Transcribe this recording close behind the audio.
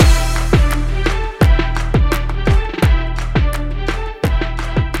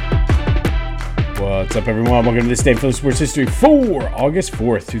What's up, everyone? Welcome to This Day in Philly Sports History for August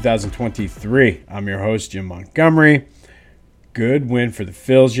 4th, 2023. I'm your host, Jim Montgomery. Good win for the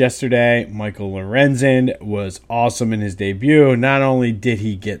Phils yesterday. Michael Lorenzen was awesome in his debut. Not only did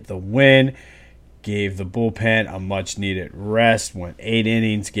he get the win, gave the bullpen a much-needed rest, went 8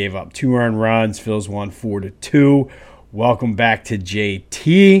 innings, gave up 2 earned runs. Phils won 4-2. Welcome back to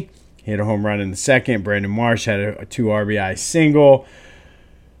JT. Hit a home run in the second. Brandon Marsh had a 2 RBI single.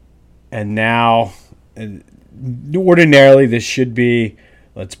 And now, ordinarily, this should be,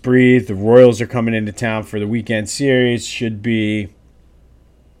 let's breathe. The Royals are coming into town for the weekend series. Should be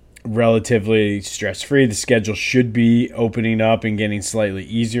relatively stress-free. The schedule should be opening up and getting slightly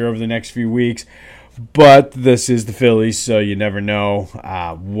easier over the next few weeks. But this is the Phillies, so you never know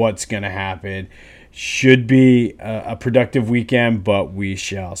what's going to happen. Should be a productive weekend, but we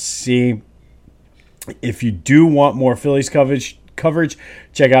shall see. If you do want more Phillies coverage,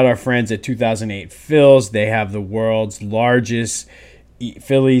 check out our friends at 2008 Phils. They have the world's largest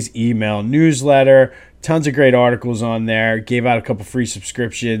Phillies email newsletter. Tons of great articles on there. Gave out a couple free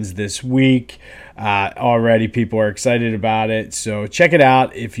subscriptions this week. Already people are excited about it. So check it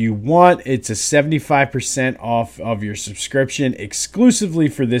out. If you want, it's a 75% off of your subscription exclusively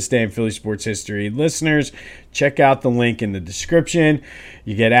for This Day in Philly Sports History listeners. Check out the link in the description.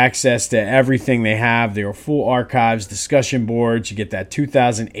 You get access to everything they have. Their full archives, discussion boards. You get that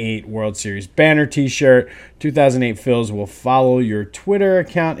 2008 World Series banner t-shirt. 2008 Phils will follow your Twitter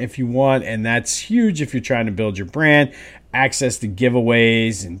account if you want, and that's huge if you're trying to build your brand. Access to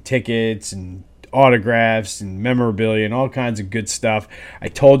giveaways and tickets and autographs and memorabilia and all kinds of good stuff. I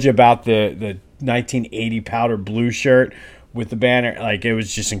told you about the 1980 powder blue shirt with the banner. Like, it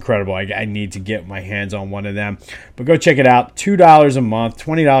was just incredible. I need to get my hands on one of them. But go check it out. $2 a month,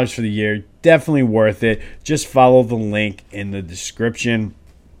 $20 for the year. Definitely worth it. Just follow the link in the description.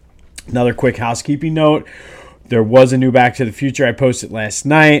 Another quick housekeeping note. There was a new Back to the Future I posted last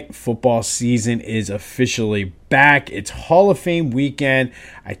night. Football season is officially back. It's Hall of Fame weekend.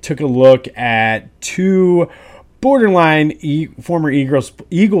 I took a look at 2 borderline former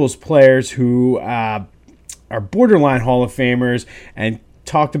Eagles players who are borderline Hall of Famers and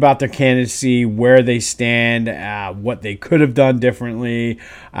talked about their candidacy, where they stand, what they could have done differently.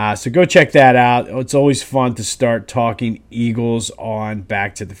 So go check that out. It's always fun to start talking Eagles on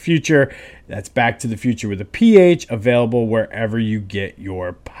Back to the Future. That's Back to the Future with a PH, available wherever you get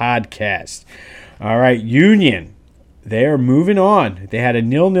your podcast. All right, Union. They are moving on. They had a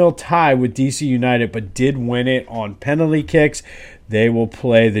 0-0 tie with DC United, but did win it on penalty kicks. They will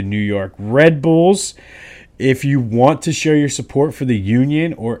play the New York Red Bulls. If you want to show your support for the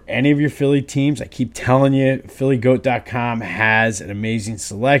Union or any of your Philly teams, I keep telling you, PhillyGoat.com has an amazing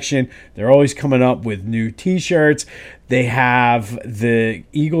selection. They're always coming up with new t-shirts. They have the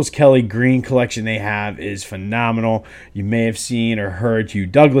Eagles Kelly Green collection they have is phenomenal. You may have seen or heard Hugh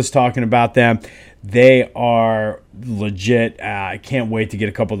Douglas talking about them. They are legit. I can't wait to get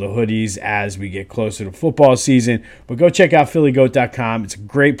a couple of the hoodies as we get closer to football season. But go check out PhillyGoat.com. It's a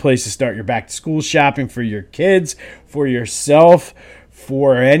great place to start your back-to-school shopping for your kids, for yourself,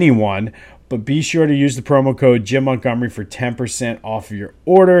 for anyone. But be sure to use the promo code Jim Montgomery for 10% off of your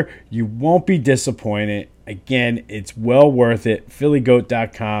order. You won't be disappointed. Again, it's well worth it.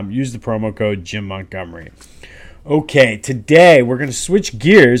 PhillyGoat.com. Use the promo code Jim Montgomery. Okay, today we're going to switch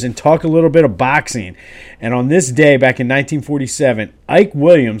gears and talk a little bit of boxing. And on this day, back in 1947, Ike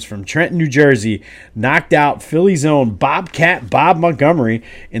Williams from Trenton, New Jersey, knocked out Philly's own Bobcat Bob Montgomery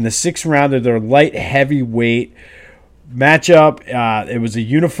in the 6th round of their light heavyweight matchup. It was a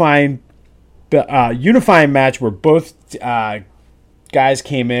unifying match where both guys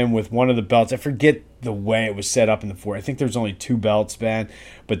came in with one of the belts. I forget the way it was set up in the 4. I think there's only 2 belts, man.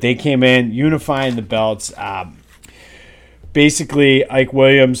 But they came in unifying the belts. Basically, Ike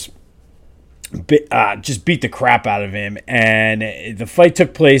Williams just beat the crap out of him. And the fight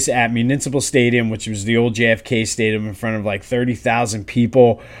took place at Municipal Stadium, which was the old JFK Stadium, in front of like 30,000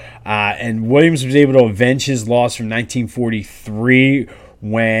 people. And Williams was able to avenge his loss from 1943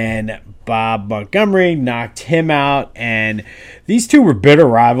 when Bob Montgomery knocked him out. And these two were bitter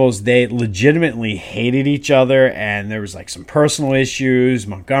rivals. They legitimately hated each other, and there was like some personal issues.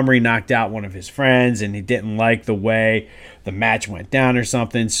 Montgomery knocked out one of his friends, and he didn't like the way the match went down or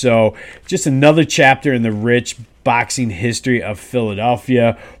something. So just another chapter in the rich boxing history of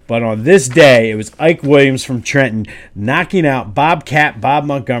Philadelphia. But on this day, it was Ike Williams from Trenton knocking out Bobcat Bob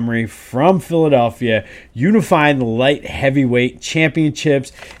Montgomery from Philadelphia, unifying the light heavyweight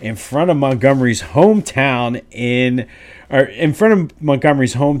championships in front of Montgomery's hometown or in front of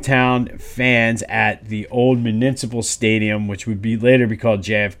Montgomery's hometown fans at the old Municipal Stadium, which would be later be called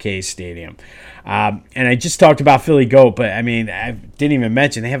JFK Stadium. And I just talked about Philly Goat, but I mean, I didn't even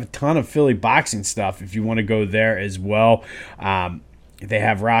mention they have a ton of Philly boxing stuff if you want to go there as well. They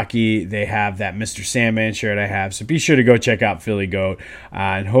have Rocky. They have that Mr. Sandman shirt I have. So be sure to go check out Philly Goat.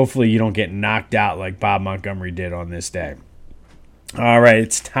 And hopefully you don't get knocked out like Bob Montgomery did on this day. All right,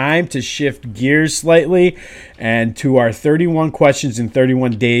 it's time to shift gears slightly and to our 31 questions in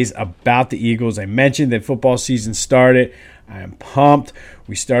 31 days about the Eagles. I mentioned that football season started. I am pumped.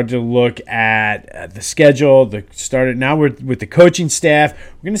 We started to look at the schedule. Now we're with the coaching staff.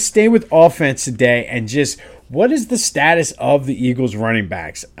 We're going to stay with offense today and just what is the status of the Eagles running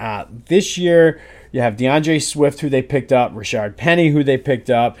backs? This year, you have DeAndre Swift, who they picked up, Rashard Penny, who they picked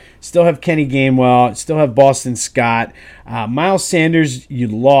up, still have Kenny Gainwell, still have Boston Scott. Miles Sanders, you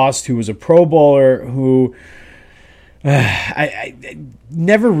lost, who was a Pro Bowler, who I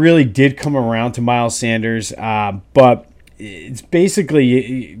never really did come around to Miles Sanders, but it's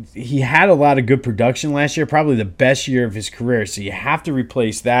basically he had a lot of good production last year, probably the best year of his career. So you have to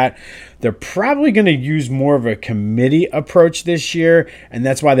replace that. They're probably going to use more of a committee approach this year, and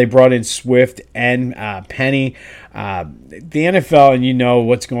that's why they brought in Swift and Penny. The NFL, and you know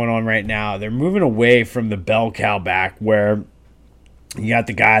what's going on right now, they're moving away from the bell cow back where you got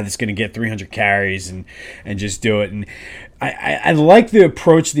the guy that's going to get 300 carries and just do it. And I like the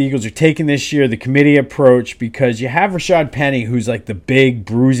approach the Eagles are taking this year, the committee approach, because you have Rashard Penny, who's like the big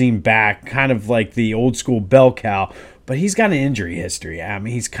bruising back, kind of like the old school bell cow, but he's got an injury history. I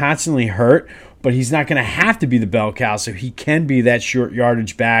mean, he's constantly hurt, but he's not going to have to be the bell cow, so he can be that short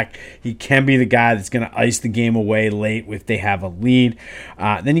yardage back. He can be the guy that's going to ice the game away late if they have a lead.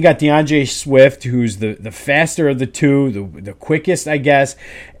 Then you got DeAndre Swift, who's the faster of the two, the quickest, I guess,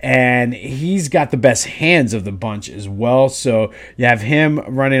 and he's got the best hands of the bunch as well. So you have him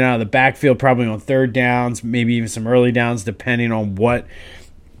running out of the backfield probably on third downs, maybe even some early downs, depending on what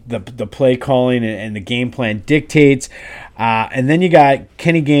the play calling and the game plan dictates. And then you got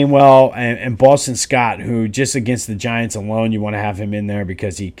Kenny Gainwell and Boston Scott, who just against the Giants alone, you want to have him in there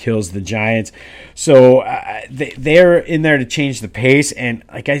because he kills the Giants. So they're in there to change the pace. And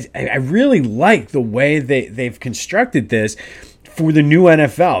like I really like the way they've constructed this for the new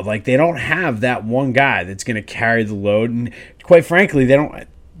NFL. Like they don't have that one guy that's going to carry the load. And quite frankly, they don't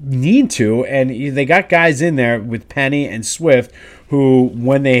need to. And they got guys in there with Penny and Swift who,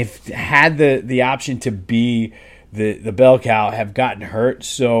 when they've had the option to be the bell cow, have gotten hurt.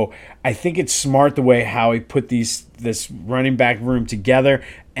 So I think it's smart the way how he put this running back room together.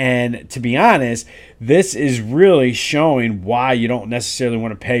 And to be honest, this is really showing why you don't necessarily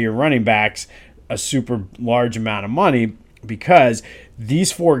want to pay your running backs a super large amount of money, because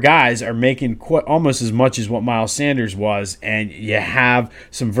these four guys are making almost as much as what Miles Sanders was, and you have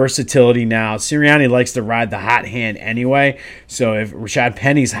some versatility now. Sirianni likes to ride the hot hand anyway, so if Rashard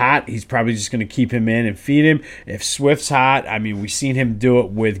Penny's hot, he's probably just going to keep him in and feed him. If Swift's hot, I mean, we've seen him do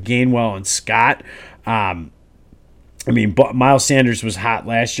it with Gainwell and Scott. Miles Sanders was hot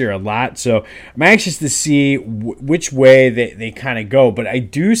last year a lot, so I'm anxious to see which way they kind of go, but I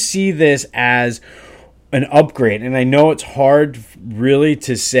do see this as an upgrade, and I know it's hard really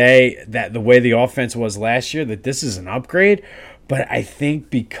to say that the way the offense was last year that this is an upgrade, but I think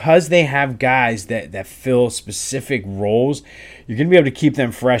because they have guys that fill specific roles, you're going to be able to keep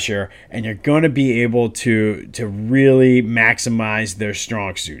them fresher, and you're going to be able to really maximize their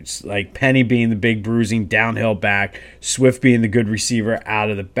strong suits, like Penny being the big bruising downhill back, Swift being the good receiver out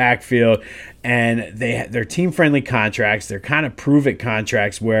of the backfield. And they're team-friendly contracts. They're kind of prove-it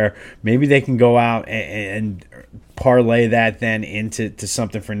contracts where maybe they can go out and parlay that then into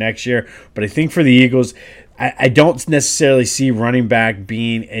something for next year. But I think for the Eagles, I don't necessarily see running back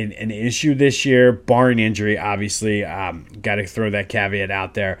being an issue this year, barring injury, obviously. Got to throw that caveat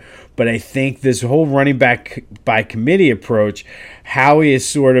out there. But I think this whole running back by committee approach, Howie has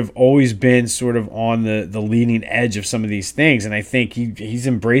sort of always been sort of on the leading edge of some of these things, and I think he's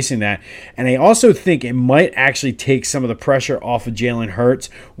embracing that. And I also think it might actually take some of the pressure off of Jalen Hurts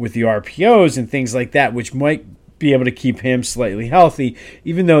with the RPOs and things like that, which might be able to keep him slightly healthy,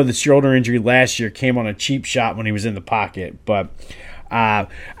 even though the shoulder injury last year came on a cheap shot when he was in the pocket. But I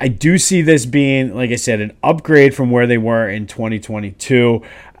do see this being, like I said, an upgrade from where they were in 2022.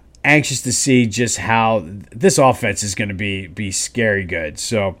 Anxious to see just how this offense is going to be scary good.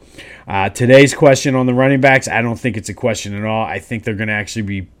 So today's question on the running backs, I don't think it's a question at all. I think they're going to actually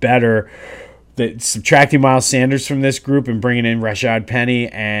be better. Subtracting Miles Sanders from this group and bringing in Rashard Penny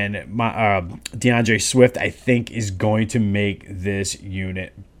and DeAndre Swift, I think is going to make this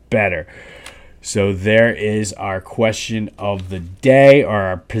unit better. So there is our question of the day, or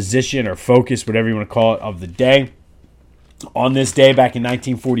our position or focus, whatever you want to call it, of the day. On this day back in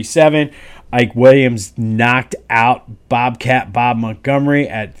 1947, Ike Williams knocked out Bobcat Bob Montgomery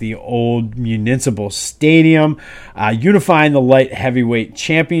at the old Municipal Stadium, unifying the light heavyweight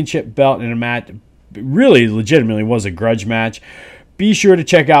championship belt in a match. Really legitimately was a grudge match. Be sure to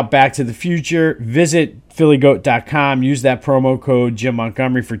check out Back to the Future. Visit phillygoat.com. Use that promo code Jim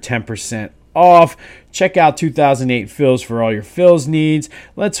Montgomery for 10% off. Check out 2008 Phils for all your Phils needs.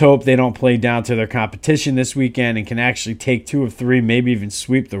 Let's hope they don't play down to their competition this weekend and can actually take 2 of 3, maybe even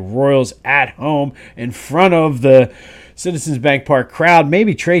sweep the Royals at home in front of the Citizens Bank Park crowd.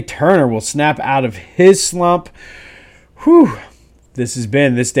 Maybe Trey Turner will snap out of his slump. Whew. This has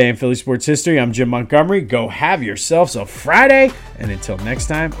been This Day in Philly Sports History. I'm Jim Montgomery. Go have yourselves a Friday. And until next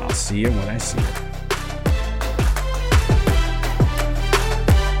time, I'll see you when I see you.